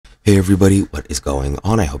Hey everybody, what is going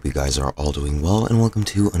on? I hope you guys are all doing well, and welcome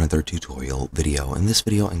to another tutorial video. In this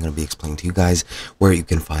video, I'm going to be explaining to you guys where you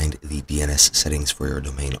can find the DNS settings for your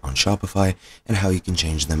domain on Shopify and how you can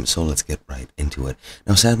change them. So let's get right into it.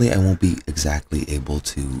 Now, sadly, I won't be exactly able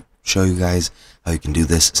to show you guys how you can do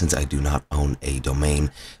this since I do not own a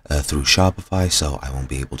domain through Shopify, so I won't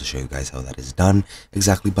be able to show you guys how that is done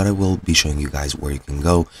exactly, but I will be showing you guys where you can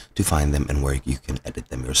go to find them and where you can edit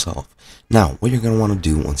them yourself. Now, what you're going to want to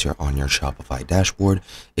do once you're on your Shopify dashboard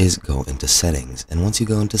is go into settings, and once you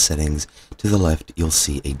go into settings, to the left you'll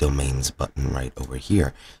see a domains button right over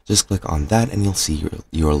here. Just click on that and you'll see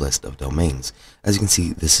your list of domains. As you can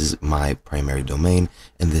see, this is my primary domain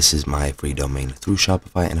and this is my free domain through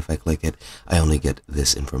Shopify, and if I click it, I only get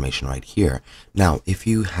this information right here. Now, if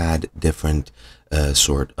you had different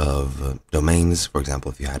sort of domains, for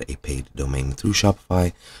example, if you had a paid domain through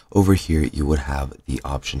Shopify, over here you would have the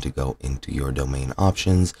option to go into your domain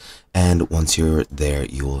options, and once you're there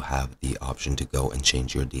you will have the option to go and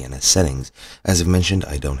change your DNS settings. As I've mentioned,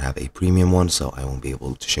 I don't have a premium one, so I won't be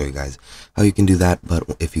able to show you guys how you can do that, but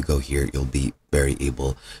if you go here you'll be very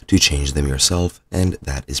able to change them yourself, and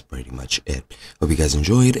that is pretty much it. Hope you guys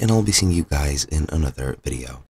enjoyed, and I'll be seeing you guys in another video.